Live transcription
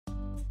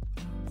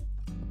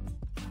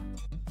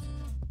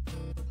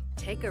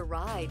Take a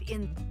ride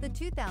in the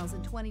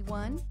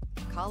 2021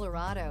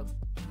 Colorado.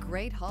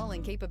 Great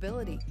hauling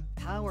capability,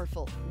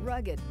 powerful,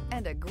 rugged,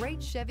 and a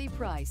great Chevy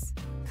price.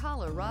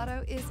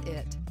 Colorado is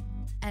it,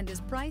 and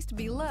is priced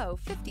below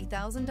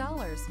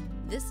 $50,000.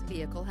 This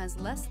vehicle has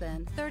less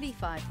than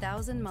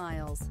 35,000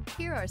 miles.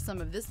 Here are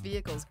some of this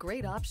vehicle's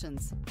great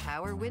options: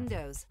 power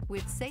windows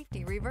with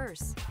safety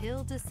reverse,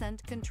 hill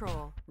descent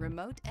control,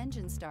 remote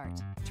engine start,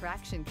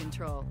 traction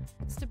control,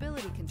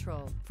 stability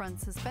control,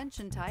 front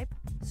suspension type,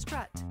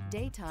 strut,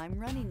 daytime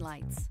running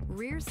lights,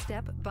 rear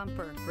step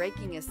bumper,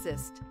 braking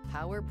assist,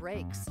 power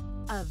brakes.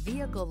 A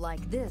vehicle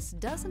like this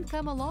doesn't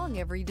come along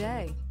every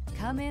day.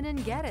 Come in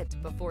and get it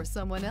before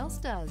someone else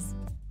does.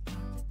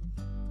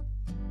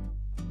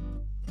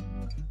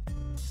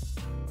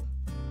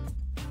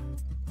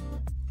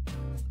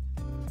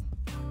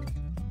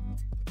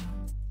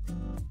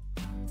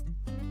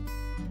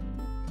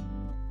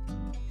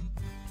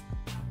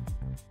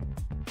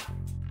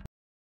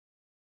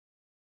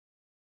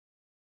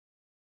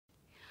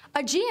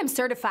 A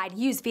GM-certified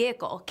used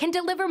vehicle can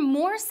deliver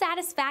more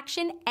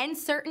satisfaction and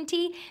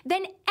certainty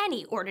than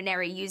any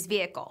ordinary used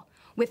vehicle.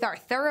 With our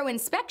thorough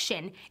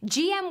inspection,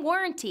 GM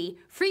warranty,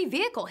 free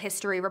vehicle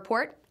history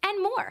report,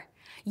 and more.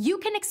 You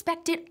can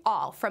expect it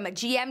all from a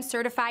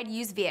GM-certified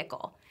used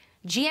vehicle.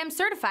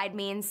 GM-certified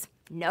means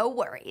no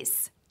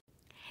worries.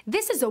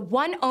 This is a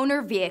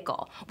one-owner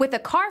vehicle with a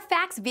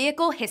Carfax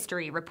Vehicle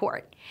History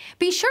Report.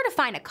 Be sure to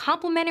find a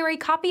complimentary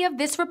copy of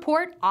this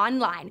report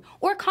online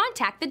or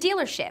contact the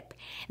dealership.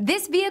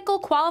 This vehicle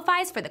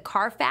qualifies for the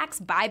Carfax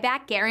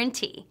Buyback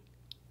Guarantee.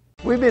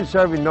 We've been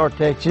serving North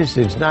Texas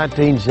since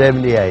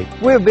 1978.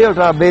 We've built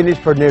our business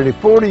for nearly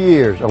 40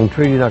 years on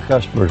treating our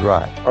customers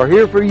right. Are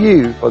here for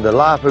you for the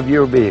life of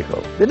your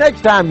vehicle. The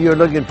next time you're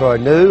looking for a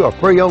new or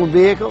pre-owned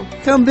vehicle,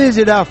 come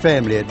visit our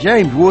family at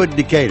James Wood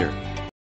Decatur.